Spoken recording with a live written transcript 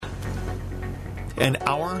an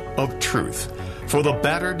hour of truth for the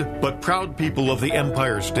battered but proud people of the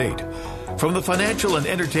Empire State. From the financial and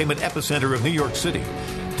entertainment epicenter of New York City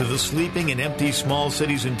to the sleeping and empty small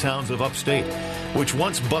cities and towns of upstate, which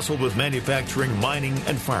once bustled with manufacturing, mining,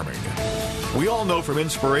 and farming. We all know from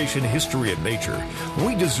inspiration, history, and nature,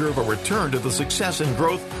 we deserve a return to the success and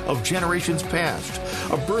growth of generations past,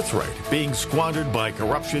 a birthright being squandered by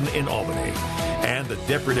corruption in Albany, and the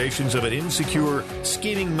depredations of an insecure,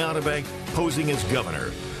 scheming mountebank posing as governor,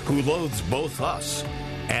 who loathes both us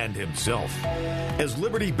and himself. As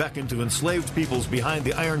liberty beckoned to enslaved peoples behind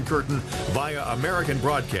the Iron Curtain via American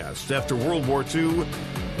broadcasts after World War II,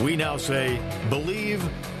 we now say, believe,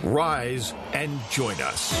 rise, and join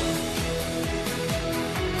us.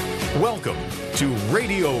 Welcome to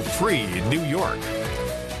Radio Free New York.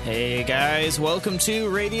 Hey guys, welcome to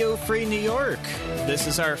Radio Free New York. This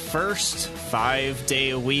is our first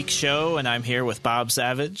 5-day-a-week show, and I'm here with Bob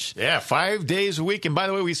Savage. Yeah, 5 days a week. And by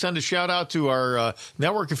the way, we send a shout-out to our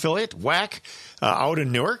network affiliate, WAC, out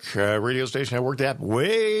in Newark, radio station I worked at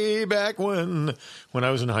way back when I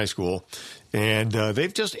was in high school. And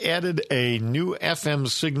they've just added a new FM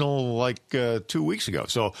signal like 2 weeks ago.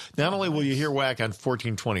 So not only will you hear WAC on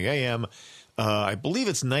 1420 AM, I believe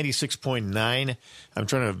it's 96.9. I'm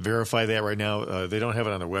trying to verify that right now. They don't have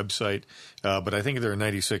it on their website, but I think they're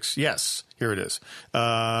 96. Yes, here it is.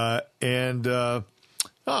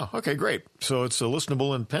 Oh, okay, great. So it's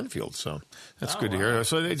listenable in Penfield, so that's good to hear.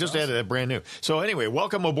 So they just added that brand new. So anyway,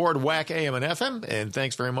 welcome aboard WAC AM and FM, and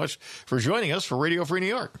thanks very much for joining us for Radio Free New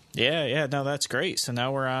York. Yeah, no, that's great. So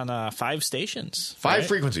now we're on 5 stations. Five right?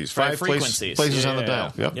 frequencies. Five frequencies. Places on the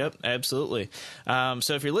dial. Yep, absolutely.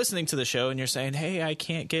 So if you're listening to the show and you're saying, hey, I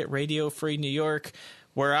can't get Radio Free New York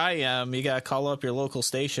where I am, you got to call up your local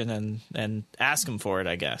station and ask them for it,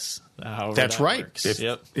 I guess. That's right.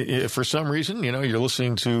 If for some reason, you're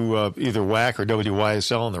listening to either WAC or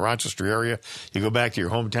WYSL in the Rochester area, you go back to your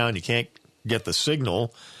hometown, you can't get the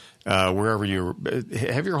signal wherever you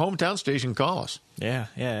have your hometown station, call us. Yeah,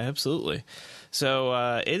 absolutely.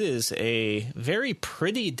 So it is a very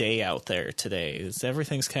pretty day out there today.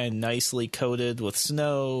 Everything's kind of nicely coated with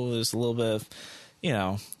snow. There's a little bit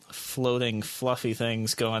of, floating fluffy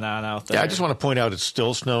things going on out there. Yeah, I just want to point out it's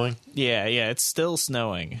still snowing. Yeah, it's still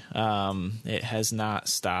snowing. It has not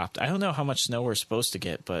stopped. I don't know how much snow we're supposed to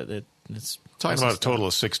get, but it's talking about a total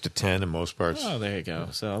of 6 to 10 in most parts. Oh, there you go.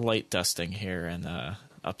 So a light dusting here in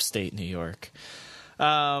upstate New York.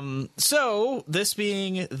 So this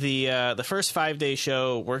being the first 5-day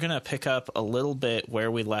show, we're going to pick up a little bit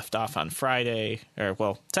where we left off on Friday, or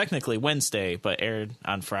well, technically Wednesday, but aired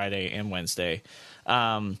on Friday and Wednesday.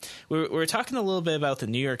 We were talking a little bit about the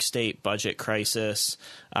New York State budget crisis,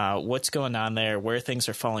 what's going on there, where things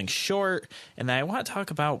are falling short, and then I want to talk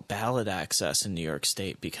about ballot access in New York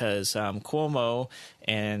State because Cuomo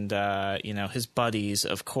and his buddies,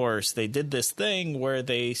 of course, they did this thing where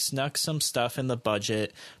they snuck some stuff in the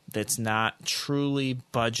budget that's not truly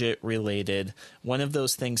budget related. One of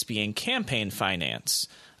those things being campaign finance.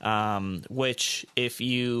 Which if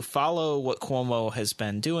you follow what Cuomo has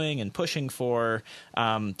been doing and pushing for,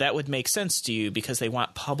 that would make sense to you because they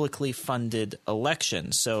want publicly funded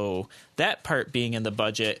elections. So that part being in the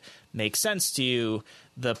budget makes sense to you.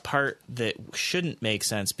 The part that shouldn't make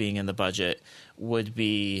sense being in the budget would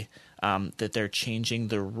be that they're changing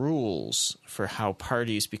the rules for how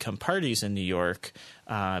parties become parties in New York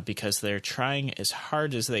because they're trying as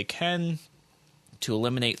hard as they can to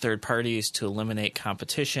eliminate third parties, to eliminate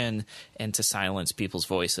competition, and to silence people's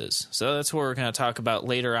voices. So that's what we're going to talk about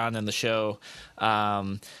later on in the show.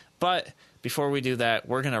 But before we do that,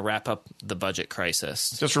 we're going to wrap up the budget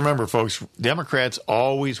crisis. Just remember, folks, Democrats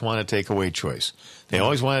always want to take away choice. They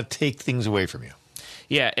always want to take things away from you.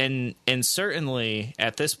 Yeah, and certainly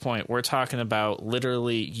at this point, we're talking about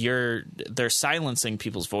literally they're silencing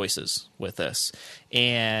people's voices with this.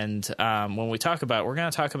 And when we're going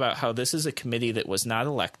to talk about how this is a committee that was not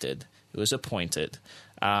elected, it was appointed.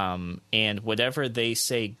 And whatever they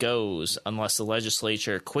say goes unless the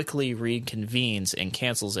legislature quickly reconvenes and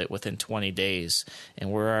cancels it within 20 days.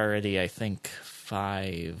 And we're already, I think,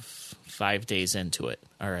 five days into it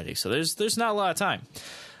already. So there's not a lot of time.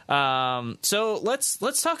 So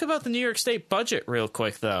let's talk about the New York State budget real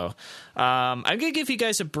quick, though. I'm going to give you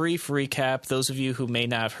guys a brief recap. Those of you who may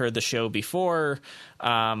not have heard the show before,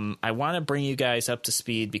 I want to bring you guys up to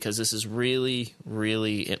speed because this is really,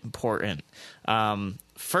 really important.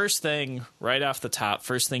 First thing right off the top,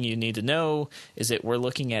 first thing you need to know is that we're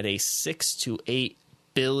looking at a $6 to $8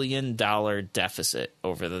 billion deficit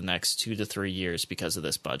over the next 2 to 3 years because of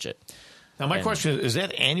this budget. Now, my question is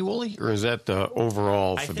that annually or is that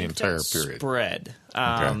overall for the entire period? Spread.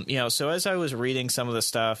 Okay. So as I was reading some of the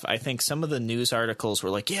stuff, I think some of the news articles were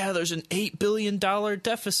like, yeah, there's an $8 billion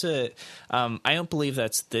deficit. I don't believe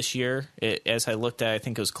that's this year. As I looked at, I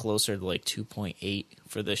think it was closer to like 2.8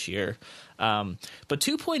 for this year. But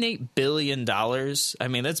 $2.8 billion, I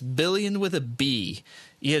mean, that's billion with a B,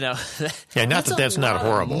 Yeah, that's not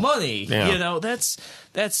horrible. Money, yeah.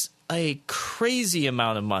 That's a crazy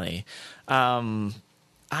amount of money.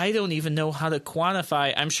 I don't even know how to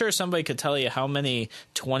quantify. I'm sure somebody could tell you how many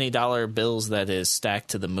 $20 bills that is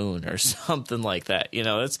stacked to the moon or something like that.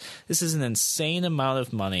 This is an insane amount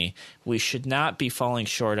of money. We should not be falling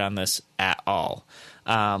short on this at all.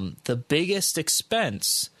 The biggest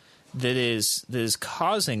expense that is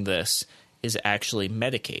causing this is actually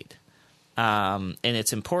Medicaid. And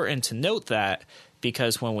it's important to note that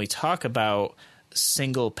because when we talk about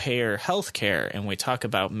single-payer health care and we talk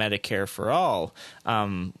about Medicare for all,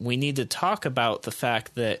 we need to talk about the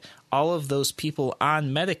fact that all of those people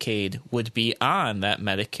on Medicaid would be on that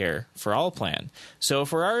Medicare for all plan. So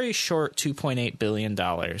if we're already short $2.8 billion,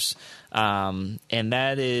 and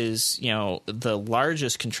that is, the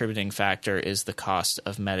largest contributing factor is the cost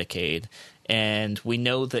of Medicaid. And we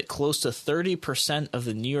know that close to 30% of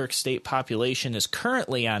the New York State population is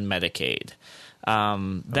currently on Medicaid.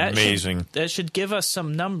 Amazing. That should give us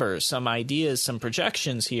some numbers, some ideas, some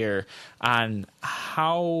projections here on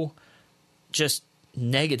how just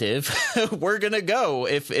negative we're going to go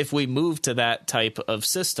if we move to that type of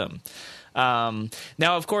system. Now,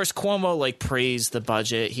 of course, Cuomo praised the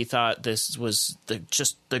budget. He thought this was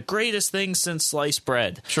just the greatest thing since sliced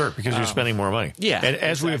bread. Sure, because you're spending more money. Yeah, and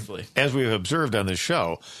as exactly. we've observed on this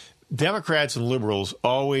show, Democrats and liberals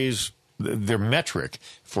always their metric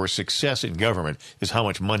for success in government is how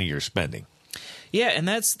much money you're spending. Yeah, and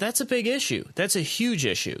that's a big issue. That's a huge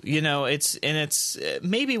issue. It's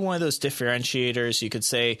maybe one of those differentiators. You could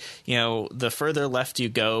say, the further left you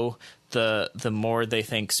go, the more they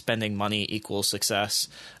think spending money equals success.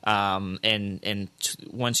 And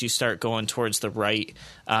once you start going towards the right,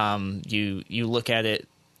 you look at it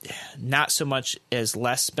not so much as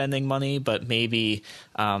less spending money, but maybe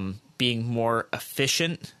being more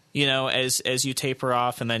efficient. As you taper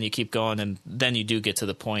off and then you keep going, and then you do get to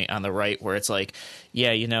the point on the right where it's like,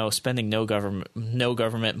 spending no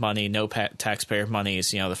government money, no taxpayer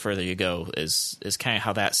monies, the further you go is kind of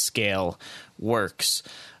how that scale works.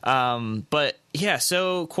 But yeah,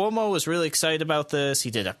 so Cuomo was really excited about this.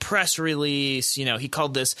 He did a press release. He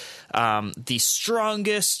called this the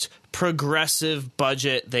strongest progressive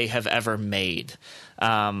budget they have ever made.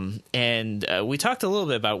 And we talked a little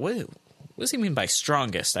bit about what does he mean by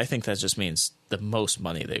strongest? I think that just means the most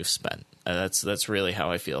money they've spent. That's really how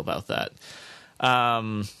I feel about that.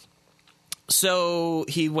 So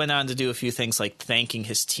he went on to do a few things like thanking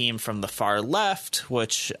his team from the far left,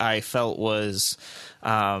 which I felt was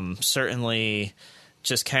certainly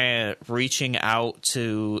just kind of reaching out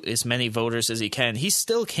to as many voters as he can. He's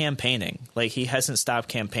still campaigning. He hasn't stopped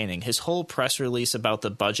campaigning. His whole press release about the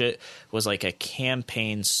budget was like a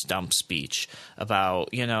campaign stump speech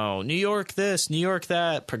about, New York this, New York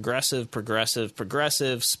that, progressive,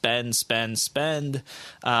 spend.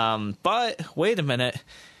 But wait a minute.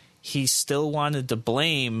 He still wanted to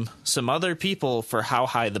blame some other people for how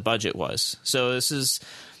high the budget was. So this is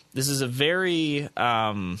a very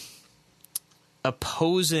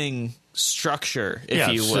opposing structure,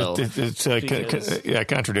 if you will. It's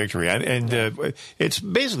contradictory. And it's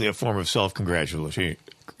basically a form of self-congratulation.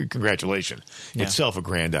 Yeah. It's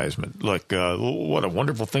self-aggrandizement. Look, what a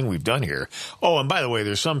wonderful thing we've done here. Oh, and by the way,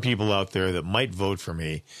 there's some people out there that might vote for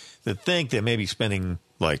me that think that maybe spending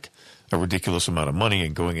a ridiculous amount of money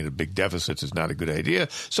and going into big deficits is not a good idea.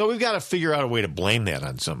 So we've got to figure out a way to blame that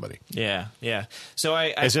on somebody. Yeah. So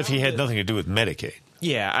as if he had nothing to do with Medicaid.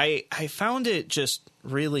 Yeah, I found it just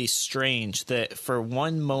really strange that for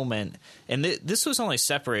one moment, and this was only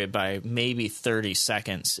separated by maybe 30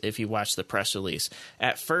 seconds if you watch the press release.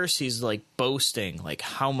 At first, he's boasting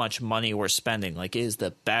how much money we're spending, it is the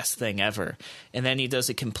best thing ever. And then he does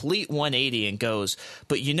a complete 180 and goes,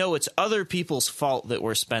 but it's other people's fault that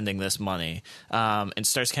we're spending this money, and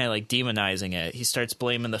starts kind of demonizing it. He starts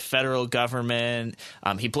blaming the federal government.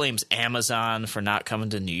 He blames Amazon for not coming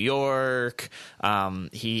to New York.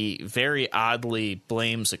 He very oddly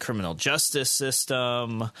blames the criminal justice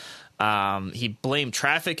system. He blamed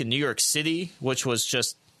traffic in New York City, which was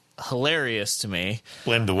just hilarious to me.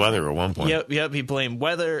 Blamed the weather at one point. Yep. He blamed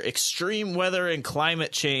weather, extreme weather and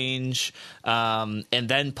climate change, and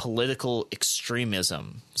then political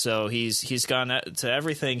extremism. So he's gone to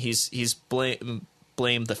everything. He's blamed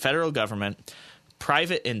the federal government,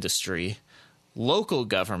 private industry, local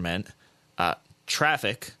government,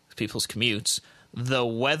 traffic, people's commutes, the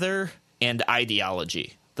weather, and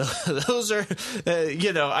ideology. Those are,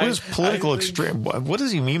 What is political extreme? What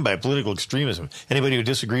does he mean by political extremism? Anybody who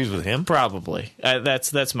disagrees with him? Probably.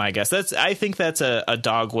 That's my guess. I think that's a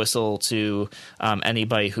dog whistle to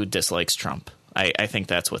anybody who dislikes Trump. I think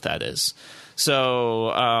that's what that is.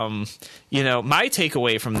 So, my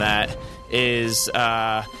takeaway from that is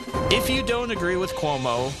if you don't agree with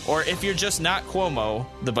Cuomo, or if you're just not Cuomo,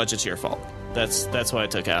 the budget's your fault. That's what I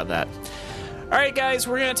took out of that. All right, guys,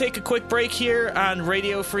 we're going to take a quick break here on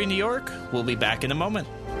Radio Free New York. We'll be back in a moment.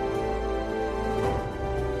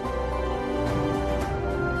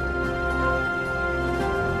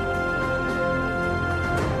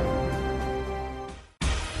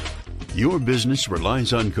 Your business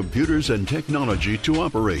relies on computers and technology to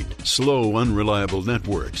operate. Slow, unreliable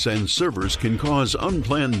networks and servers can cause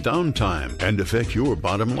unplanned downtime and affect your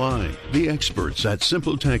bottom line. The experts at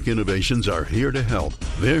Simple Tech Innovations are here to help.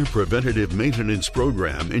 Their preventative maintenance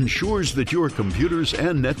program ensures that your computers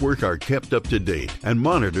and network are kept up to date and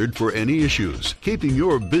monitored for any issues, keeping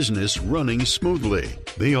your business running smoothly.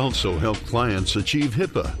 They also help clients achieve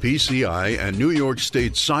HIPAA, PCI, and New York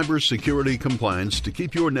State cybersecurity compliance to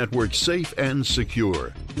keep your network safe and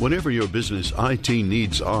secure. Whatever your business IT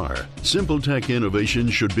needs are, Simple Tech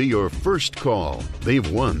Innovations should be your first call.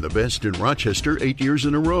 They've won the best in Rochester 8 years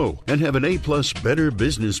in a row and have an A+ Better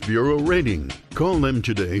Business Bureau rating. Call them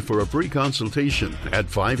today for a free consultation at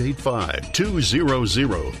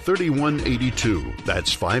 585-200-3182.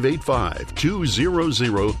 That's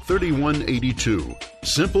 585-200-3182.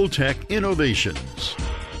 Simple Tech Innovations.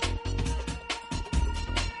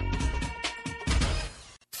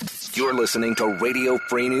 You're listening to Radio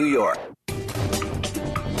Free New York.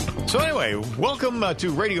 So anyway, welcome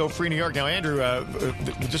to Radio Free New York. Now, Andrew,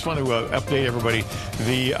 just want to update everybody.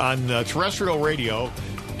 On terrestrial radio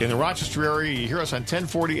in the Rochester area, you hear us on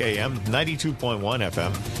 1040 AM, 92.1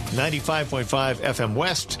 FM, 95.5 FM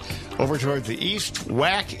West. Over toward the east,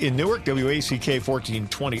 WAC in Newark, WACK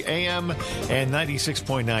 1420 AM and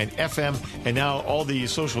 96.9 FM. And now all the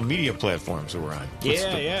social media platforms that we're on.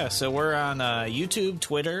 Yeah. So we're on YouTube,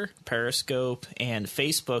 Twitter, Periscope, and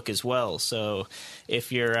Facebook as well. So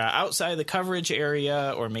if you're outside the coverage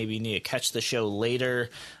area or maybe you need to catch the show later,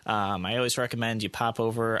 I always recommend you pop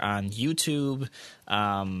over on YouTube.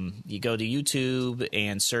 You go to YouTube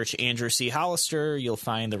and search Andrew C. Hollister. You'll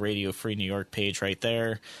find the Radio Free New York page right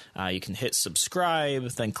there. You can hit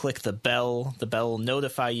subscribe, then click the bell. The bell will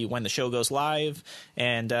notify you when the show goes live.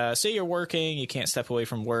 And say you're working, you can't step away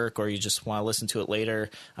from work, or you just want to listen to it later.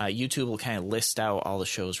 YouTube will kind of list out all the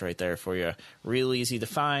shows right there for you. Real easy to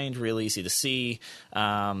find, real easy to see.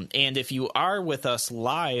 And if you are with us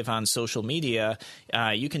live on social media,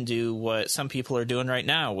 you can do what some people are doing right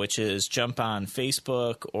now, which is jump on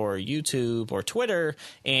Facebook or YouTube or Twitter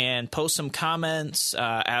and post some comments,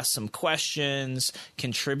 ask some questions,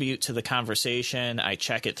 contribute to the conversation. I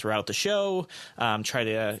check it throughout the show, try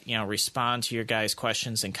to respond to your guys'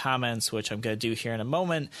 questions and comments, which I'm going to do here in a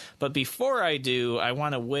moment. But before I do, I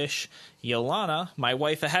want to wish Yolana, my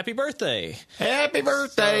wife, a happy birthday. Happy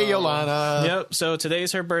birthday, Yolana. Yep. So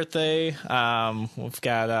today's her birthday. We've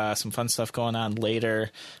got some fun stuff going on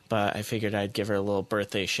later, but I figured I'd give her a little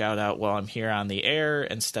birthday shout out while I'm here on the air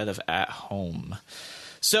instead of at home.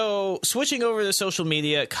 So switching over to social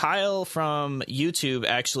media, Kyle from YouTube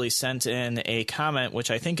actually sent in a comment,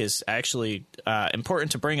 which I think is actually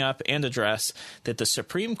important to bring up and address, that the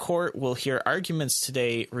Supreme Court will hear arguments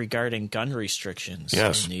today regarding gun restrictions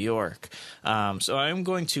in New York. So I'm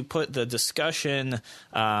going to put the discussion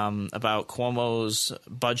about Cuomo's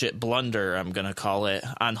budget blunder, I'm going to call it,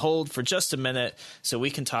 on hold for just a minute so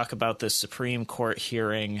we can talk about this Supreme Court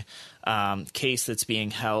hearing case that's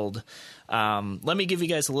being held. Let me give you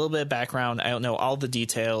guys a little bit of background. I don't know all the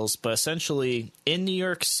details, but essentially in New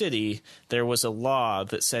York City, there was a law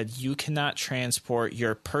that said you cannot transport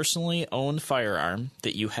your personally owned firearm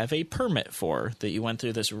that you have a permit for, that you went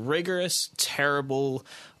through this rigorous, terrible,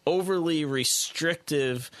 overly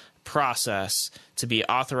restrictive process to be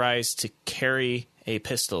authorized to carry a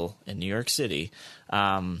pistol in New York City,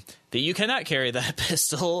 that you cannot carry that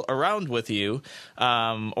pistol around with you,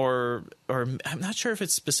 or I'm not sure if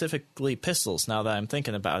it's specifically pistols now that I'm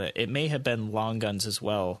thinking about it. It may have been long guns as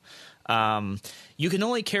well. You can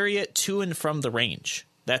only carry it to and from the range.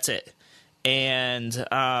 That's it. And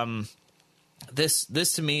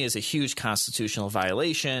this to me is a huge constitutional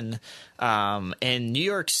violation. And New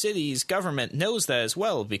York City's government knows that as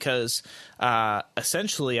well because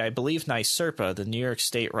essentially I believe NYSERPA, the New York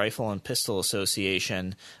State Rifle and Pistol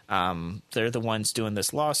Association, they're the ones doing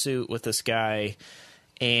this lawsuit with this guy.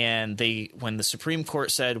 And when the Supreme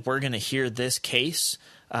Court said, we're going to hear this case,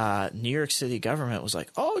 New York City government was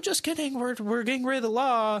like, oh, just kidding, we're getting rid of the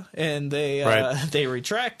law. And they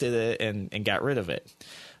retracted it and got rid of it.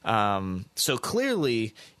 So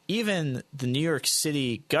clearly, even the New York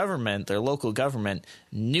City government, their local government,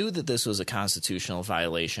 knew that this was a constitutional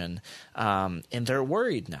violation, and they're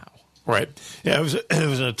worried now. Right. Yeah, it was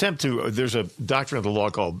an attempt to – there's a doctrine of the law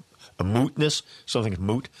called a mootness, something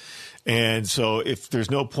moot. And so if there's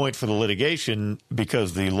no point for the litigation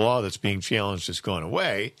because the law that's being challenged has gone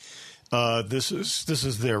away, this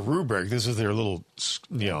is their rubric. This is their little,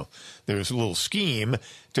 there's a little scheme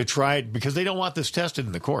to try, because they don't want this tested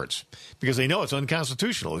in the courts because they know it's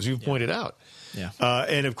unconstitutional, as you've pointed out. Yeah.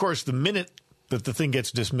 And of course, the minute that the thing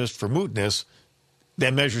gets dismissed for mootness,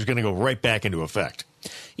 that measure is going to go right back into effect.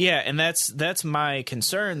 Yeah, and that's my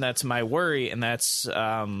concern. That's my worry, and that's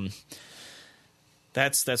why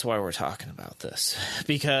we're talking about this,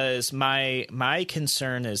 because my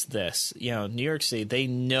concern is this. New York City, they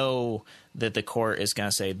know that the court is going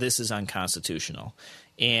to say this is unconstitutional,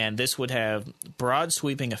 and this would have broad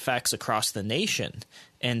sweeping effects across the nation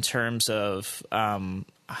in terms of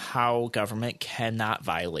how government cannot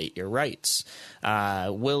violate your rights.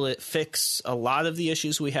 Will it fix a lot of the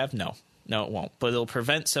issues we have? No, it won't. But it'll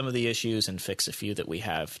prevent some of the issues and fix a few that we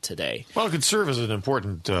have today. Well, it could serve as an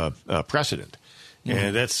important precedent.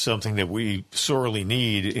 And that's something that we sorely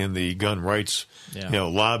need in the gun rights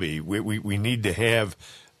lobby. We need to have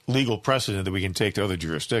legal precedent that we can take to other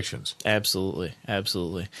jurisdictions. Absolutely.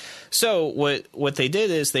 So what they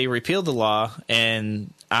did is they repealed the law,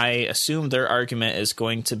 and I assume their argument is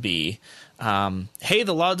going to be, hey,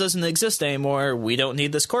 the law doesn't exist anymore. We don't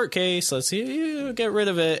need this court case. Let's get rid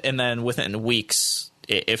of it. And then within weeks,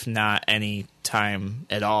 if not any time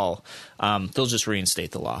at all, they'll just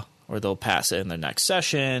reinstate the law. Or they'll pass it in the next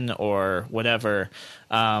session or whatever,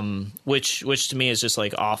 which to me is just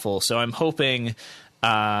like awful. So I'm hoping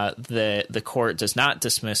that the court does not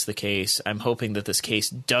dismiss the case. I'm hoping that this case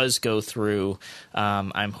does go through.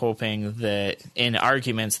 I'm hoping that in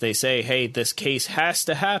arguments they say, hey, this case has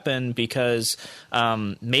to happen because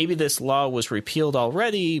maybe this law was repealed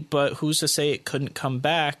already, but who's to say it couldn't come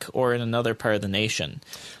back or in another part of the nation?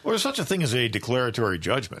 Well, there's such a thing as a declaratory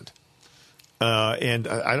judgment. And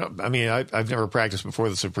I've never practiced before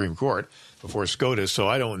the Supreme Court, before SCOTUS, so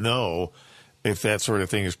I don't know if that sort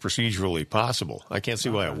of thing is procedurally possible. I can't see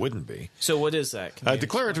why it wouldn't be. So what is that?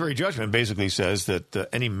 Declaratory judgment basically says that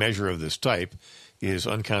any measure of this type is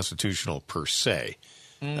unconstitutional per se,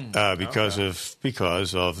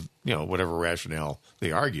 because of whatever rationale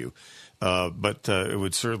they argue. But it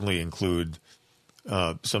would certainly include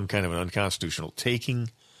some kind of an unconstitutional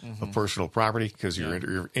taking of personal property, because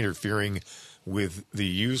you're interfering with the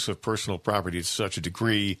use of personal property to such a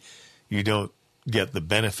degree you don't get the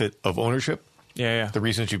benefit of ownership. Yeah. The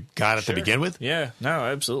reasons you got it to begin with. Yeah. No,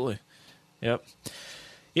 absolutely. Yep.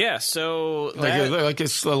 Yeah. So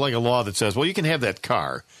it's like a law that says, well, you can have that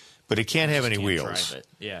car, but it can't have any wheels.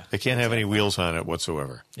 Yeah. It can't have any wheels on it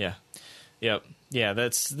whatsoever. Yeah. Yep. Yeah.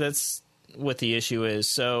 That's what the issue is.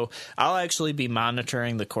 So I'll actually be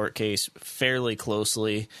monitoring the court case fairly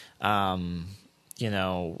closely, and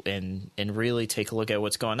really take a look at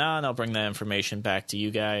what's going on. I'll bring that information back to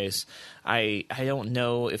you guys. I don't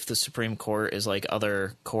know if the Supreme Court is like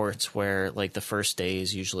other courts where like the first day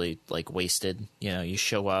is usually like wasted. You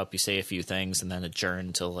show up, you say a few things, and then adjourn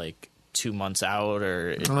until like 2 months out,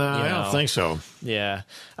 or I don't think so. Yeah,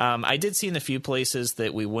 I did see in a few places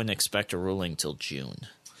that we wouldn't expect a ruling till June.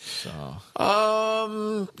 So.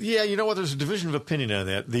 You know what? There's a division of opinion on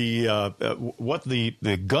that. What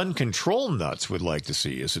the gun control nuts would like to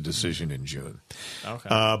see is a decision in June. Okay.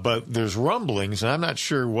 But there's rumblings, and I'm not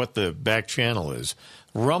sure what the back channel is.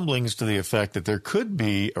 Rumblings to the effect that there could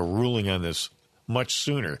be a ruling on this much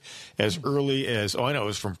sooner, as early as, it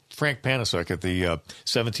was from Frank Panasuk at the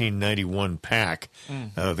 1791 PAC,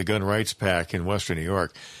 the Gun Rights PAC in Western New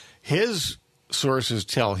York. His sources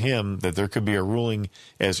tell him that there could be a ruling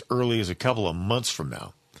as early as a couple of months from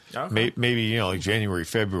now. Okay. Maybe like January,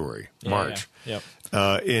 February, March. Yeah.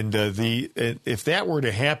 Yep. If that were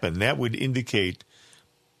to happen, that would indicate,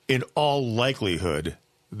 in all likelihood,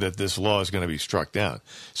 that this law is going to be struck down.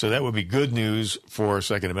 So that would be good news for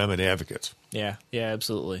Second Amendment advocates. Yeah,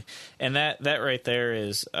 absolutely. And that right there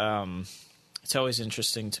is. It's always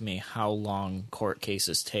interesting to me how long court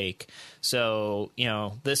cases take. So,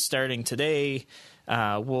 this starting today,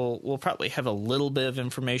 we'll probably have a little bit of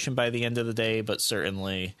information by the end of the day, but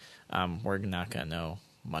certainly we're not going to know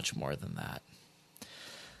much more than that.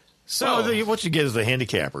 So what you get is the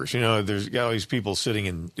handicappers. There's all these people sitting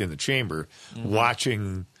in the chamber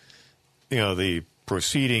watching, the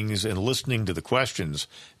proceedings and listening to the questions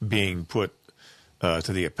being put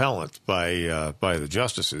to the appellant by the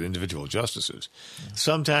justices, individual justices.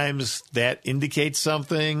 Sometimes that indicates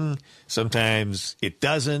something. Sometimes it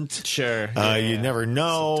doesn't. Sure. You never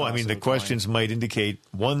know. I mean, the questions might indicate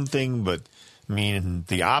one thing, but mean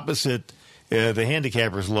the opposite. The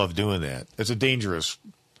handicappers love doing that. It's a dangerous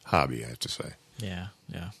hobby, I have to say. Yeah.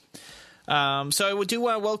 So I do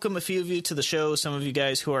want to welcome a few of you to the show. Some of you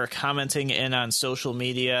guys who are commenting in on social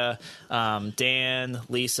media. Dan,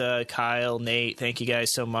 Lisa, Kyle, Nate, thank you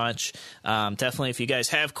guys so much. Definitely, if you guys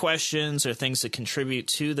have questions or things to contribute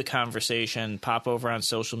to the conversation, pop over on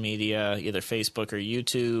social media, either Facebook or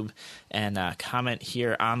YouTube, and comment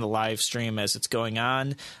here on the live stream as it's going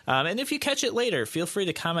on. And if you catch it later, feel free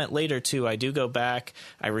to comment later, too. I do go back,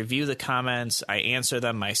 I review the comments, I answer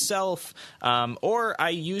them myself, or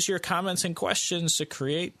I use your comments and questions to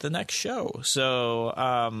create the next show. So,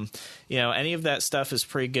 any of that stuff is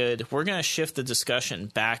pretty good. We're going to shift the discussion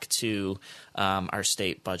back to our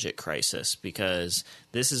state budget crisis, because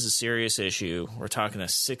this is a serious issue. We're talking a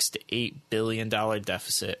 $6 to $8 billion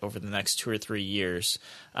deficit over the next 2 or 3 years,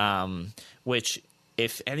 which,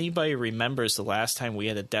 if anybody remembers the last time we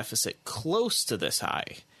had a deficit close to this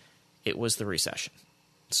high, it was the recession.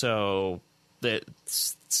 So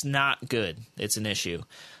it's not good. It's an issue.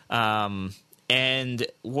 And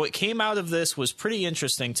what came out of this was pretty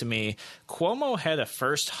interesting to me. Cuomo had a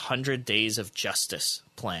first 100 days of justice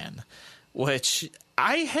plan, which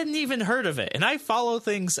I hadn't even heard of it. And I follow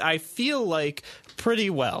things, I feel like, pretty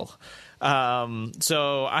well.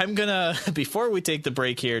 So I'm going to, before we take the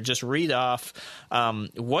break here, just read off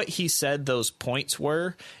what he said those points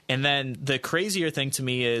were. And then the crazier thing to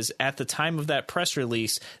me is, at the time of that press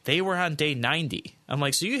release, they were on day 90. I'm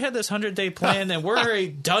like, so you had this 100-day plan and we're already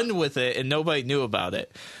done with it and nobody knew about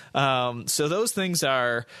it. So those things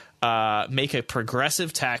are make a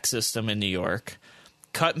progressive tax system in New York,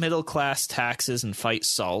 cut middle-class taxes and fight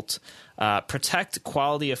SALT, protect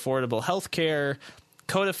quality, affordable health care,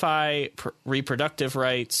 codify reproductive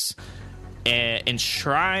rights,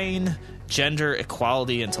 enshrine gender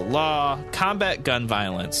equality into law, combat gun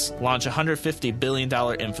violence, launch a $150 billion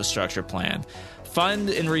infrastructure plan, fund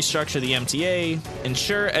and restructure the MTA,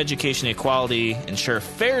 ensure education equality, ensure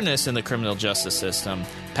fairness in the criminal justice system,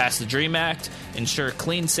 pass the DREAM Act, ensure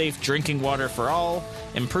clean, safe drinking water for all,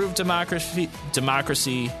 improve democracy,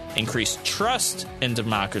 increase trust in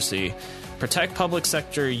democracy, protect public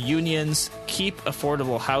sector unions, keep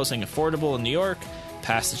affordable housing affordable in New York,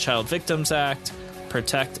 pass the Child Victims Act,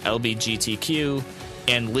 protect LGBTQ,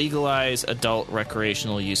 and legalize adult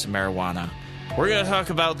recreational use of marijuana. We're going to talk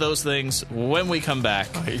about those things when we come back.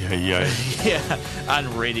 Yeah,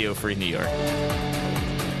 on Radio Free New York.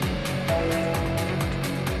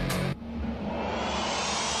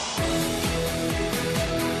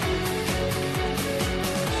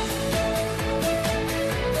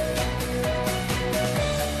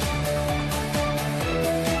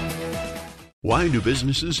 Why do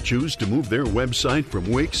businesses choose to move their website from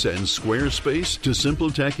Wix and Squarespace to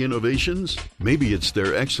SimpleTech Innovations? Maybe it's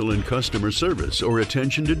their excellent customer service or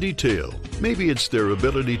attention to detail. Maybe it's their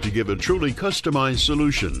ability to give a truly customized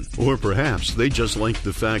solution. Or perhaps they just like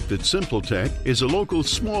the fact that SimpleTech is a local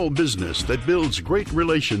small business that builds great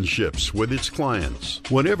relationships with its clients.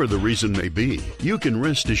 Whatever the reason may be, you can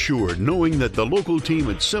rest assured knowing that the local team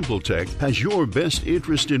at SimpleTech has your best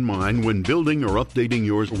interest in mind when building or updating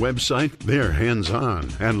your website. They're hands-on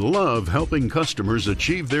and love helping customers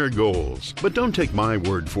achieve their goals. But don't take my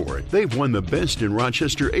word for it. They've won the best in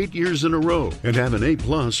Rochester 8 years in a row and have an A+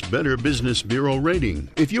 Better Business Bureau rating.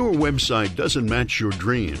 If your website doesn't match your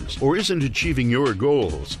dreams or isn't achieving your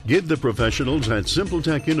goals, give the professionals at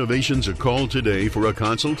SimpleTech Innovations a call today for a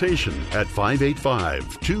consultation at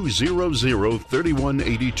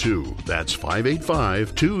 585-200-3182. That's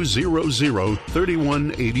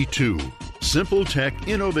 585-200-3182. SimpleTech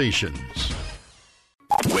Innovations.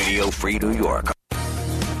 Radio Free New York.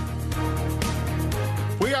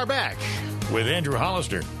 We are back with Andrew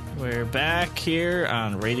Hollister. We're back here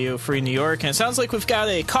on Radio Free New York, and it sounds like we've got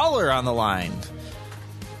a caller on the line.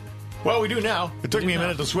 Well, we do now. It took me a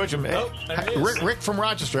minute to switch him. Oh, there he is. Rick from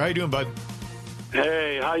Rochester. How you doing, bud?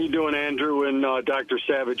 Hey, how you doing, Andrew and Dr.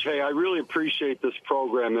 Savage? Hey, I really appreciate this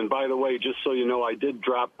program. And by the way, just so you know, I did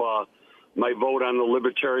drop my vote on the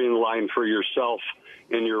Libertarian line for yourself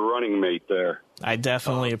and your running mate there. I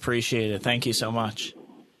definitely appreciate it. Thank you so much.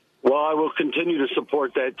 Well, I will continue to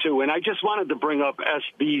support that, too. And I just wanted to bring up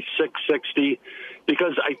SB 660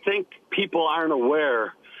 because I think people aren't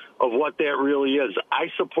aware of what that really is.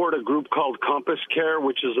 I support a group called Compass Care,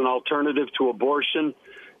 which is an alternative to abortion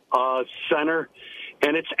center.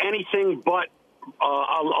 And it's anything but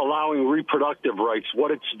allowing reproductive rights.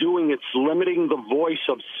 What it's doing, it's limiting the voice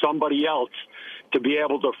of somebody else to be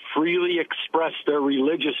able to freely express their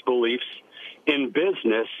religious beliefs in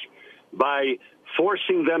business by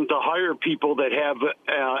forcing them to hire people that have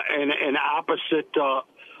an opposite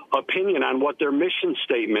opinion on what their mission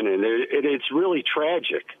statement is. It's really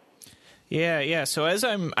tragic. Yeah. So as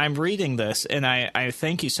I'm reading this, and I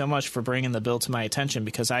thank you so much for bringing the bill to my attention,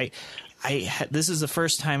 because this is the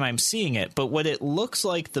first time I'm seeing it. But what it looks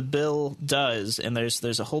like the bill does, and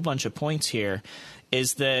there's a whole bunch of points here,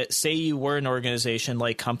 is that say you were an organization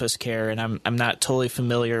like Compass Care, and I'm not totally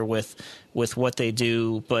familiar with what they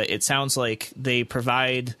do, but it sounds like they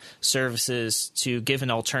provide services to give an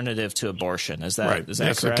alternative to abortion. Is that right? Is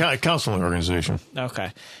that correct? It's a counseling organization.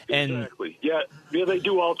 Okay. Exactly. Yeah, they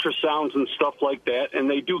do ultrasounds and stuff like that, and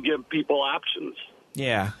they do give people options.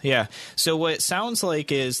 Yeah. So what it sounds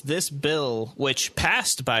like is this bill, which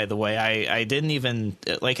passed, by the way, I didn't even,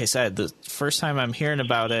 like I said, the first time I'm hearing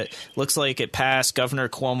about it, looks like it passed. Governor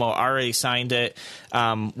Cuomo already signed it,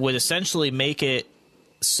 would essentially make it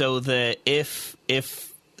so that if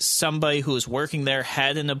somebody who was working there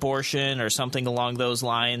had an abortion or something along those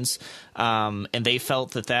lines, and they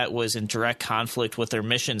felt that was in direct conflict with their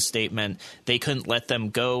mission statement, they couldn't let them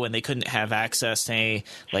go, and they couldn't have access to any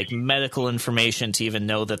medical information to even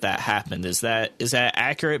know that happened. Is that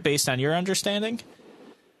accurate based on your understanding?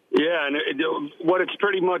 Yeah, and what it's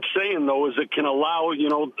pretty much saying, though, is it can allow,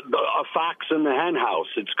 a fox in the hen house.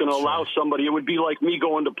 It's going to allow somebody, it would be like me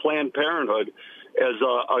going to Planned Parenthood as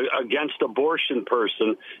against abortion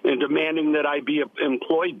person and demanding that I be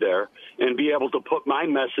employed there and be able to put my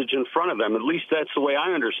message in front of them. At least that's the way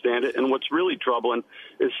I understand it. And what's really troubling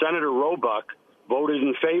is Senator Roebuck voted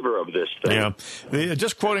in favor of this thing. Yeah.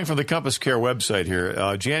 Just quoting from the Compass Care website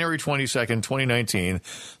here, January 22nd, 2019,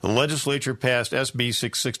 the legislature passed SB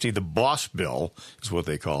 660, the Boss Bill is what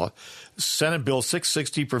they call it. Senate Bill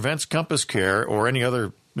 660 prevents Compass Care or any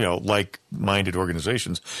other like-minded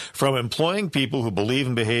organizations from employing people who believe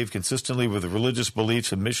and behave consistently with the religious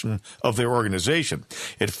beliefs and mission of their organization.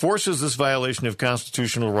 It forces this violation of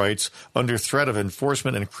constitutional rights under threat of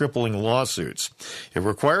enforcement and crippling lawsuits. It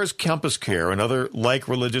requires Compass Care and other like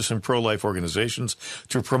religious and pro-life organizations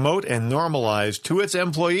to promote and normalize to its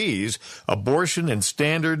employees abortion and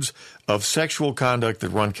standards of sexual conduct that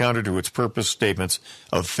run counter to its purpose statements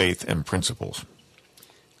of faith and principles.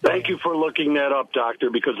 Thank you for looking that up, Doctor,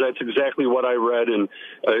 because that's exactly what I read, and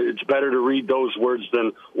it's better to read those words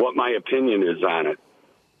than what my opinion is on it.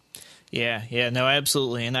 Yeah, no,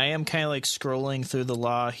 absolutely. And I am kind of scrolling through the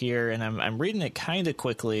law here, and I'm reading it kind of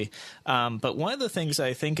quickly. But one of the things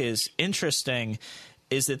I think is interesting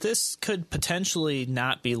is that this could potentially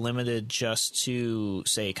not be limited just to,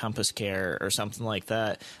 say, Compass Care or something like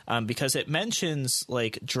that, because it mentions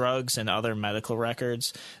drugs and other medical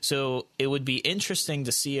records. So it would be interesting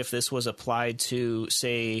to see if this was applied to,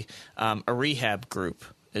 say, a rehab group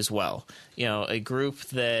as well. A group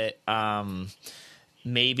that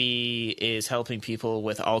maybe is helping people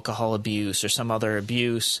with alcohol abuse or some other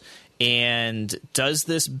abuse. And does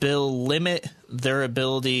this bill limit their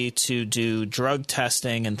ability to do drug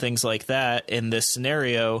testing and things like that in this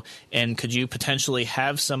scenario? And could you potentially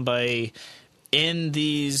have somebody in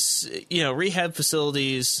these, rehab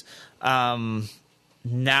facilities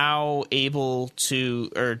now able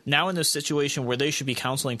to, or now in a situation where they should be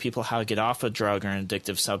counseling people how to get off a drug or an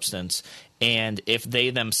addictive substance, and if they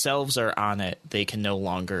themselves are on it, they can no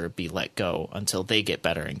longer be let go until they get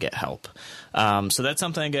better and get help. So that's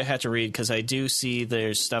something I'm going to have to read, because I do see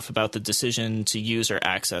there's stuff about the decision to use or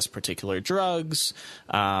access particular drugs,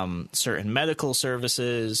 certain medical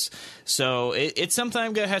services. So it's something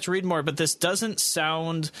I'm going to have to read more, but this doesn't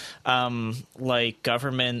sound like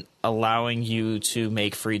government allowing you to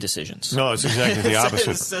make free decisions. No, it's exactly the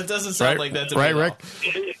opposite. It doesn't sound like that to me right, at all. Rick?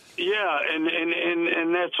 Yeah,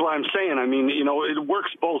 and that's what I'm saying. I mean, it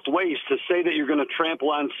works both ways. To say that you're going to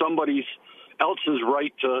trample on somebody else's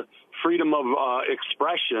right to freedom of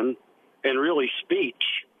expression and really speech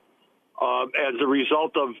as a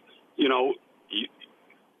result of,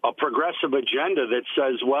 a progressive agenda that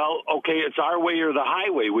says, well, okay, it's our way or the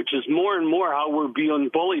highway, which is more and more how we're being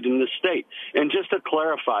bullied in the state. And just to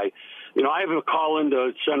clarify, I have a call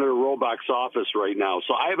into Senator Roebuck's office right now,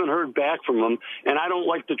 so I haven't heard back from him, and I don't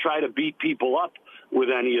like to try to beat people up with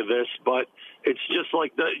any of this, but it's just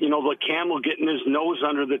like the camel getting his nose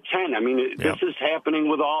under the tent. I mean, this is happening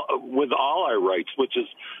with all our rights, which has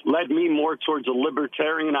led me more towards a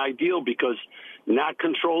libertarian ideal, because not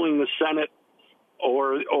controlling the Senate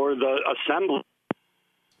or the Assembly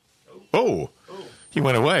Oh. He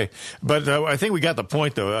went away. But I think we got the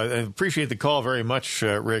point, though. I appreciate the call very much,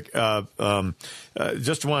 Rick. There's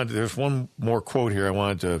one more quote here I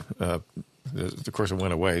wanted to... of course, it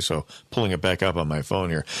went away, so pulling it back up on my phone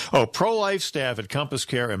here. Pro-life staff at Compass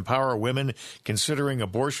Care empower women considering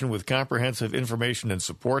abortion with comprehensive information and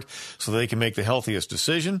support so they can make the healthiest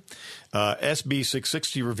decision. SB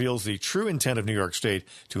 660 reveals the true intent of New York State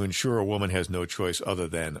to ensure a woman has no choice other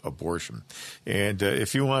than abortion. And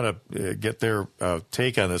if you want to get their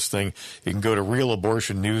take on this thing, you can go to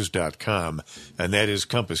realabortionnews.com, and that is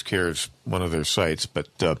Compass Care's one of their sites. But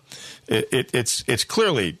it's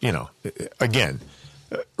clearly, again,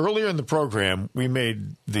 earlier in the program, we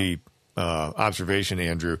made the observation,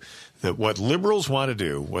 Andrew, that what liberals want to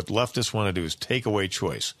do, what leftists want to do is take away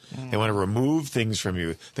choice. They want to remove things from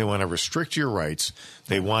you. They want to restrict your rights.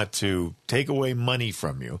 They want to take away money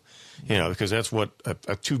from you, because that's what a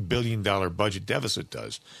 $2 billion budget deficit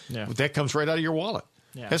does. Yeah. That comes right out of your wallet.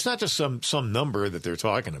 Yeah. That's not just some number that they're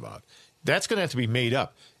talking about. That's going to have to be made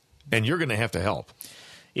up, and you're going to have to help.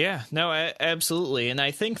 Yeah, no, absolutely. And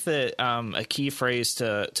I think that a key phrase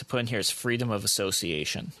to put in here is freedom of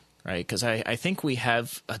association, right? Because I think we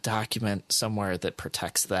have a document somewhere that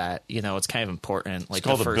protects that. It's kind of important. It's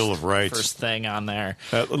called the Bill of Rights. First thing on there.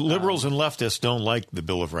 Liberals and leftists don't like the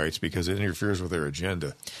Bill of Rights because it interferes with their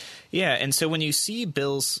agenda. Yeah, and so when you see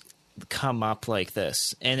bills come up like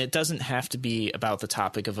this, and it doesn't have to be about the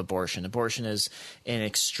topic of abortion. Abortion is an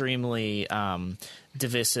extremely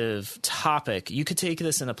divisive topic. You could take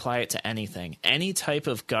this and apply it to anything. Any type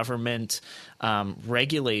of government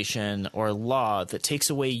regulation or law that takes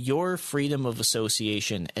away your freedom of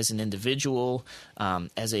association as an individual,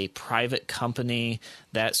 as a private company,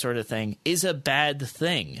 that sort of thing, is a bad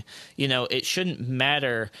thing. It shouldn't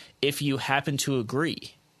matter if you happen to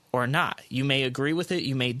agree or not. You may agree with it,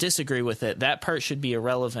 you may disagree with it. That part should be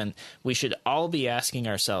irrelevant. We should all be asking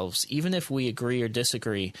ourselves, even if we agree or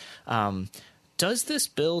disagree, does this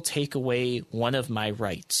bill take away one of my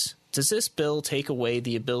rights? Does this bill take away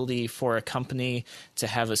the ability for a company to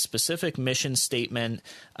have a specific mission statement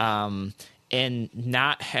and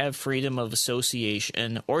not have freedom of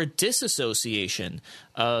association or disassociation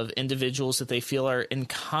of individuals that they feel are in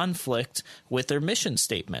conflict with their mission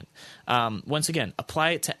statement? Once again, apply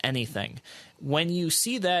it to anything. When you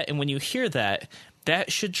see that and when you hear that,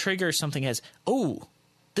 that should trigger something as,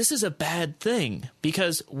 this is a bad thing,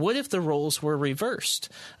 because what if the roles were reversed?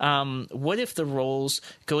 What if the roles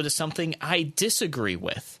go to something I disagree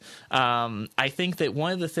with? I think that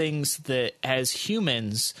one of the things that as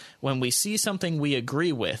humans, when we see something we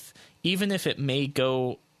agree with, even if it may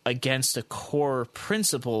go against a core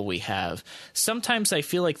principle we have, sometimes I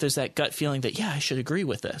feel like there's that gut feeling that, I should agree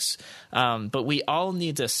with this. But we all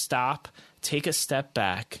need to stop, take a step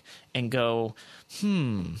back, and go,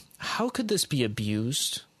 how could this be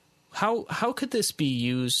abused? How could this be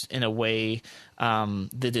used in a way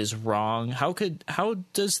that is wrong? How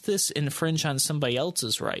does this infringe on somebody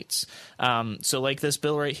else's rights? So like this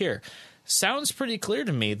bill right here. Sounds pretty clear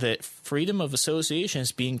to me that freedom of association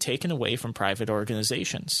is being taken away from private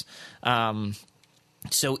organizations.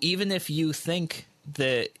 So even if you think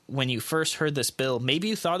that when you first heard this bill, maybe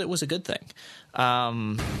you thought it was a good thing,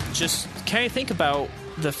 just kind of think about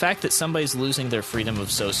the fact that somebody's losing their freedom of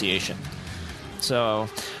association. So,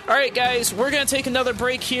 all right, guys, we're going to take another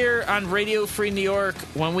break here on Radio Free New York.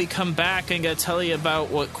 When we come back, I'm going to tell you about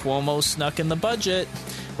what Cuomo snuck in the budget.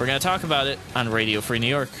 We're going to talk about it on Radio Free New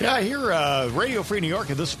York. Yeah, I hear Radio Free New York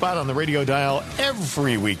at this spot on the radio dial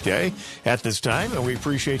every weekday at this time, and we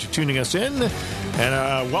appreciate you tuning us in.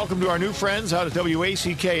 And welcome to our new friends out at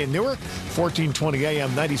WACK in Newark, 1420 AM,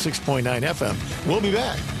 96.9 FM. We'll be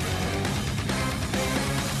back.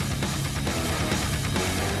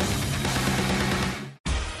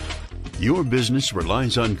 Your business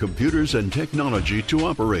relies on computers and technology to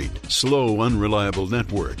operate. Slow, unreliable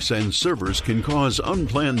networks and servers can cause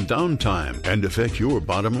unplanned downtime and affect your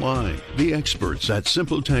bottom line. The experts at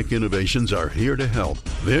Simple Tech Innovations are here to help.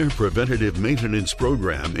 Their preventative maintenance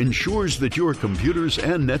program ensures that your computers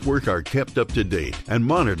and network are kept up to date and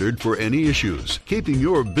monitored for any issues, keeping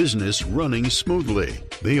your business running smoothly.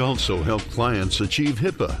 They also help clients achieve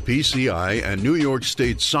HIPAA, PCI, and New York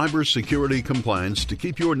State cybersecurity compliance to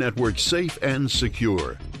keep your network safe and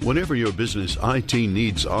secure. Whatever your business IT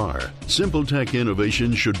needs are, Simple Tech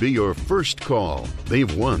Innovation should be your first call.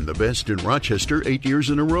 They've won the best in Rochester 8 years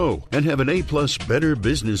in a row and have an A+ Better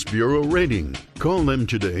Business Bureau rating. Call them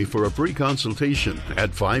today for a free consultation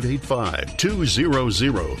at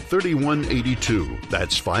 585-200-3182.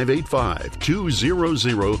 That's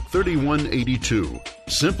 585-200-3182.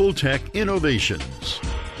 Simple Tech Innovations.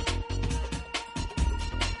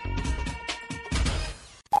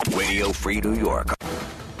 Radio Free New York.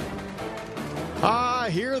 Ah,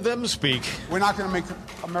 hear them speak. We're not going to make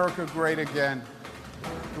America great again.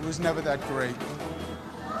 It was never that great.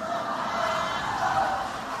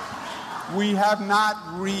 We have not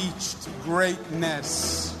reached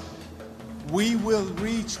greatness. We will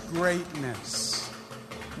reach greatness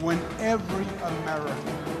when every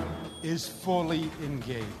American is fully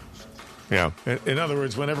engaged. Yeah. In other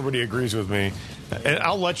words, when everybody agrees with me, and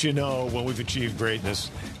I'll let you know when we've achieved greatness.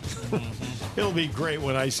 It'll be great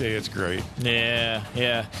when I say it's great. Yeah,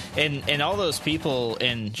 yeah. And all those people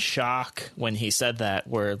in shock when he said that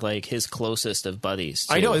were like his closest of buddies,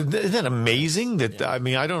 too. I know. Isn't that amazing? That I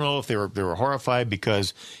mean, I don't know if they were horrified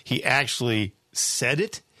because he actually said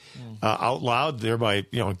it out loud, thereby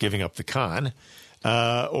giving up the con,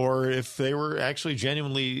 or if they were actually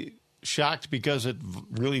genuinely shocked because it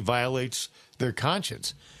really violates their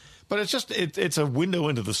conscience. But it's a window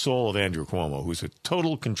into the soul of Andrew Cuomo, who's a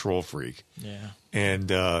total control freak. Yeah. And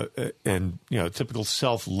typical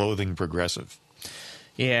self-loathing progressive.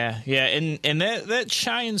 Yeah, yeah, and that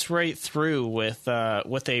shines right through with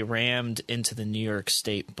what they rammed into the New York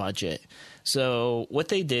State budget. So what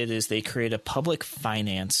they did is they created a public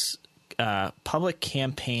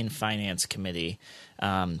campaign finance committee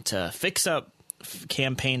to fix up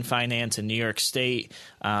campaign finance in New York State.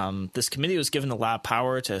 This committee was given a lot of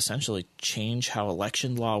power to essentially change how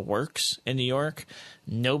election law works in New York.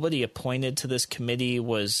 Nobody appointed to this committee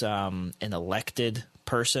was an elected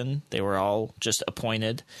person. They were all just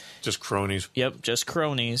appointed. Just cronies. Yep, just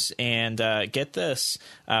cronies. And get this,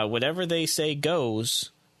 whatever they say goes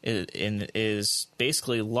is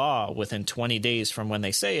basically law within 20 days from when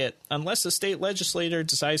they say it, unless the state legislator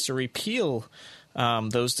decides to repeal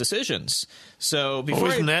those decisions. So before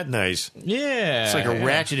isn't that nice? Yeah, it's like a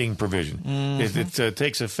ratcheting provision. Mm-hmm. It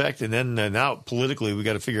takes effect, and then now politically we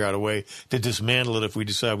got to figure out a way to dismantle it if we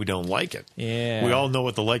decide we don't like it. Yeah, we all know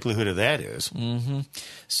what the likelihood of that is. Mm-hmm.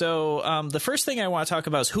 So the first thing I want to talk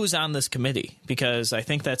about is who's on this committee, because I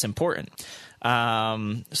think that's important.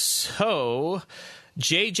 So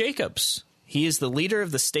Jay Jacobs. He is the leader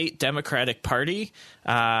of the state Democratic Party.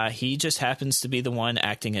 He just happens to be the one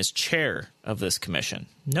acting as chair of this commission.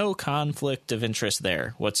 No conflict of interest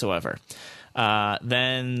there whatsoever.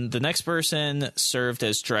 Then the next person served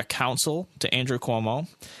as direct counsel to Andrew Cuomo,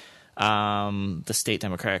 the state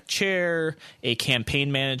Democratic chair, a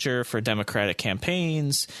campaign manager for Democratic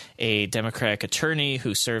campaigns, a Democratic attorney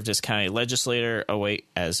who served as county legislator,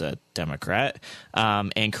 as a Democrat,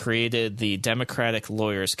 and created the Democratic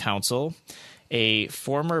Lawyers Council, a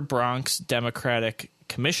former Bronx Democratic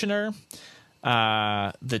commissioner,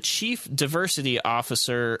 the chief diversity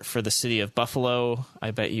officer for the city of Buffalo.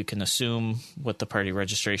 I bet you can assume what the party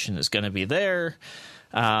registration is going to be there.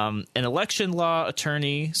 An election law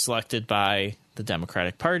attorney selected by the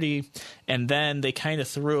Democratic Party, and then they kind of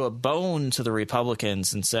threw a bone to the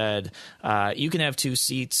Republicans and said, you can have 2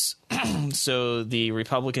 seats. So the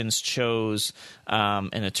Republicans chose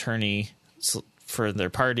an attorney for their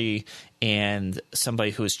party and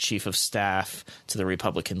somebody who is chief of staff to the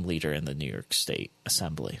Republican leader in the New York State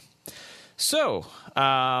Assembly. So,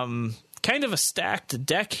 kind of a stacked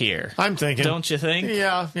deck here. I'm thinking. Don't you think?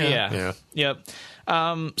 Yeah. Yep.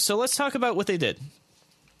 So let's talk about what they did.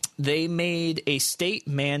 They made a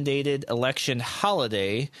state-mandated election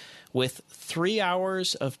holiday with 3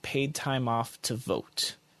 hours of paid time off to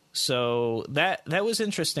vote. So that was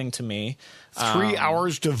interesting to me. 3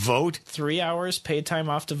 hours to vote? 3 hours paid time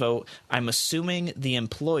off to vote. I'm assuming the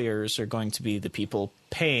employers are going to be the people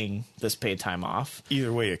paying this paid time off.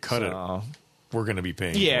 Either way you cut it, we're going to be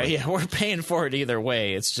paying for it. Yeah, we're paying for it either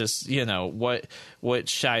way. It's just, what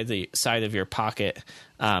side of your pocket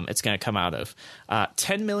it's going to come out of.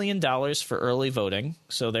 $10 million for early voting.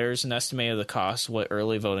 So there's an estimate of the cost, what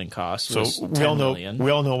early voting costs. So we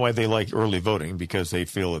all know why they like early voting, because they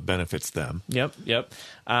feel it benefits them. Yep.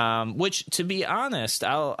 Which, to be honest,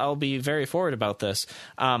 I'll be very forward about this.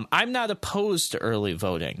 I'm not opposed to early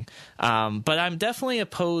voting, but I'm definitely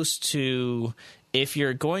opposed to, if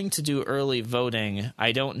you're going to do early voting,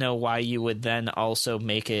 I don't know why you would then also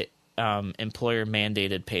make it employer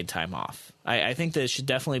mandated paid time off. I think that it should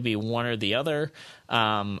definitely be one or the other.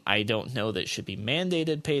 I don't know that it should be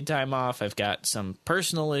mandated paid time off. I've got some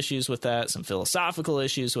personal issues with that, some philosophical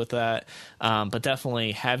issues with that. But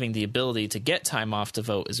definitely having the ability to get time off to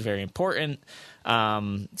vote is very important.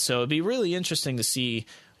 So it'd be really interesting to see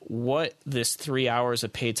what this 3 hours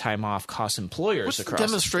of paid time off costs employers What's across the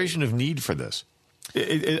demonstration of need for this?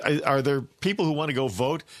 Are there people who want to go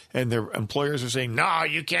vote and their employers are saying, no,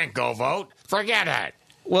 you can't go vote? Forget it.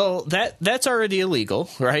 Well, that's already illegal,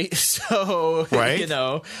 right? So, right.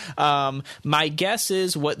 My guess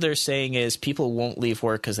is what they're saying is people won't leave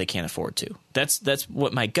work because they can't afford to. That's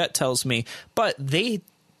what my gut tells me. But they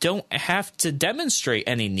don't have to demonstrate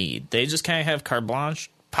any need. They just kind of have carte blanche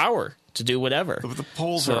power to do whatever. But the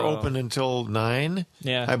polls are open until 9,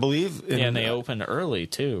 I believe. And they open early,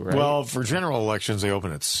 too, right? Well, for general elections, they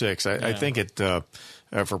open at 6. I think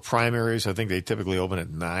for primaries, I think they typically open at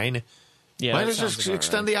 9. Yeah, might as well just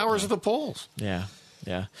extend the hours of the polls. Yeah.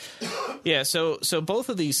 So both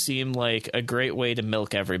of these seem like a great way to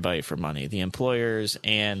milk everybody for money, the employers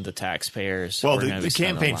and the taxpayers. Well, the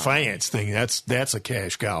campaign finance thing, that's a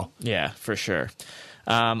cash cow. Yeah, for sure.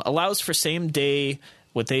 Allows for same day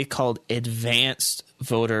what they called advanced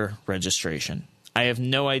voter registration. I have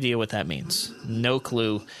no idea what that means. No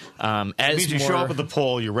clue. It means you show up at the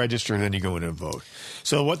poll, you register, and then you go in and vote.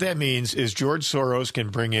 So what that means is George Soros can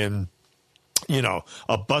bring in,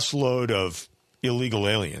 a busload of illegal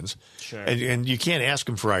aliens. Sure. And you can't ask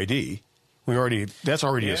them for ID. That's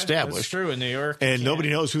already established. That's true in New York. And nobody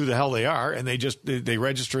knows who the hell they are, and they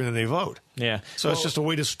register and then they vote. Yeah. So it's just a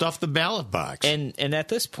way to stuff the ballot box. And at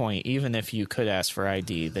this point, even if you could ask for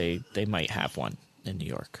ID, they might have one in New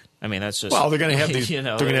York. I mean, that's just they're going to have these. They're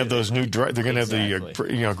going to have those new. They're going to have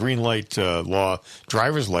the green light law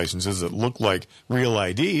driver's licenses that look like real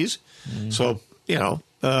IDs. Mm-hmm. So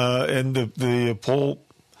and the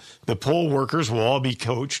poll workers will all be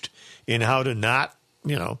coached in how to not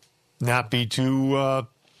be too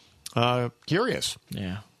curious.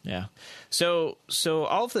 Yeah. So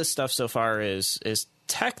all of this stuff so far is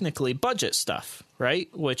technically budget stuff, right?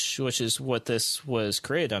 Which is what this was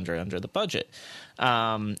created under the budget.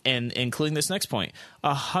 And including this next point,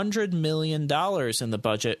 $100 million in the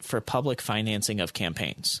budget for public financing of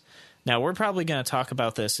campaigns. Now, we're probably going to talk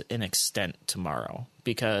about this in extent tomorrow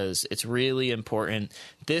because it's really important.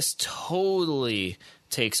 This totally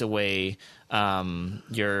takes away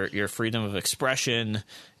your freedom of expression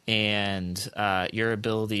and your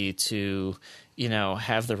ability to,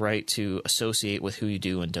 have the right to associate with who you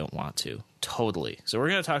do and don't want to. Totally. So we're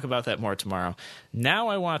going to talk about that more tomorrow. Now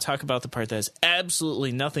I want to talk about the part that has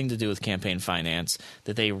absolutely nothing to do with campaign finance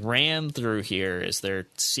that they ran through here as their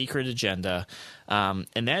secret agenda. And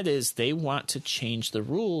that is they want to change the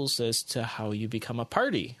rules as to how you become a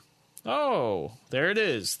party. Oh, there it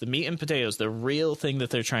is. The meat and potatoes, the real thing that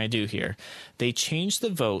they're trying to do here. They changed the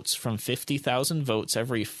votes from 50,000 votes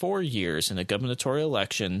every 4 years in a gubernatorial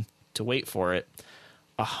election to, wait for it,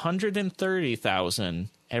 130,000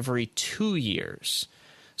 every 2 years.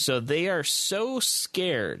 So they are so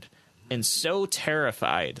scared and so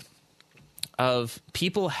terrified of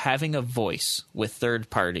people having a voice with third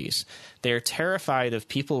parties. They're terrified of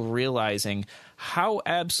people realizing how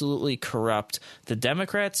absolutely corrupt the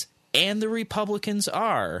Democrats and the Republicans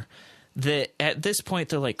are, that at this point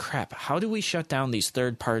they're like, crap, how do we shut down these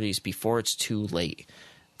third parties before it's too late?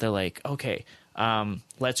 They're like, okay,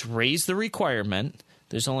 let's raise the requirement.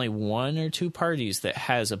 There's only 1 or 2 parties that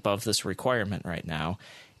has above this requirement right now.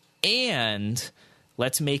 And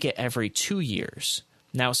let's make it every 2 years.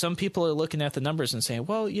 Now, some people are looking at the numbers and saying,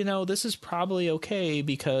 well, this is probably okay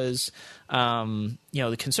because,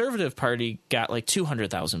 the Conservative Party got like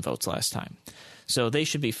 200,000 votes last time. So they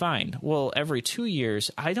should be fine. Well, every 2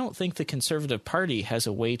 years, I don't think the Conservative Party has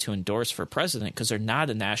a way to endorse for president because they're not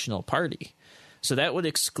a national party. So that would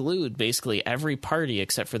exclude basically every party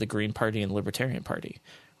except for the Green Party and Libertarian Party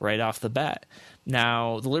right off the bat.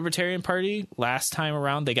 Now, the Libertarian Party, last time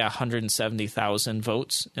around, they got 170,000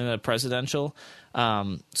 votes in the presidential.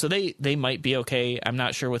 So they might be okay. I'm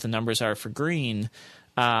not sure what the numbers are for Green.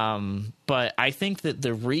 But I think that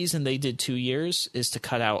the reason they did 2 years is to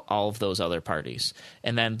cut out all of those other parties.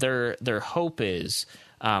 And then their hope is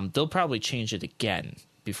they'll probably change it again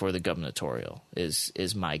before the gubernatorial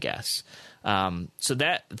is my guess. So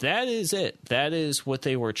that is it. That is what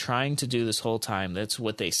they were trying to do this whole time. That's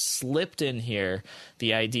what they slipped in here,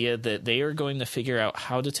 the idea that they are going to figure out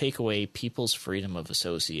how to take away people's freedom of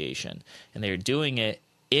association. And they're doing it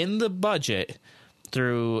in the budget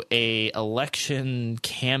through a election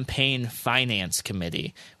campaign finance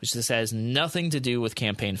committee, which this has nothing to do with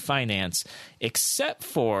campaign finance, except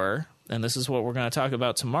for, and this is what we're going to talk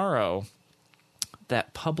about tomorrow,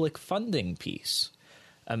 that public funding piece.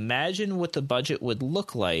 Imagine what the budget would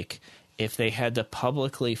look like if they had to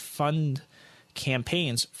publicly fund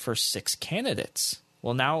campaigns for 6 candidates.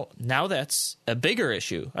 Well, now that's a bigger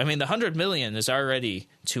issue. I mean, the $100 million is already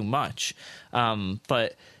too much,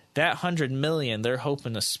 but that $100 million they're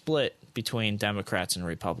hoping to split between Democrats and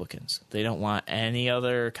Republicans. They don't want any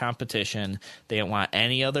other competition. They don't want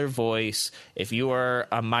any other voice. If you are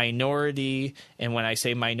a minority, and when I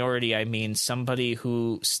say minority, I mean somebody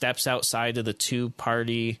who steps outside of the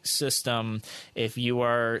two-party system, if you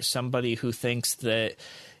are somebody who thinks that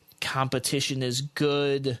competition is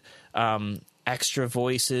good, extra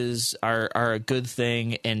voices are a good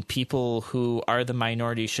thing, and people who are the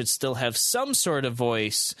minority should still have some sort of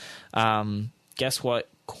voice, guess what?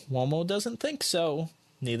 Cuomo doesn't think so.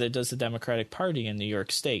 Neither does the Democratic Party in New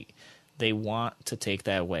York State. They want to take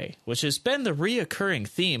that away, which has been the reoccurring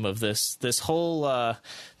theme of this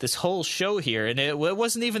whole show here, and it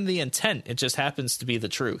wasn't even the intent. It just happens to be the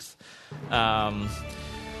truth.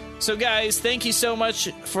 So, guys, thank you so much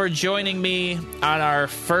for joining me on our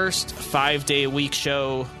first 5-day-a-week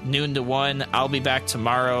show, noon to 1. I'll be back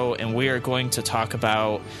tomorrow, and we are going to talk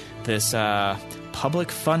about this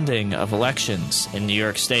public funding of elections in New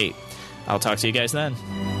York State. I'll talk to you guys then.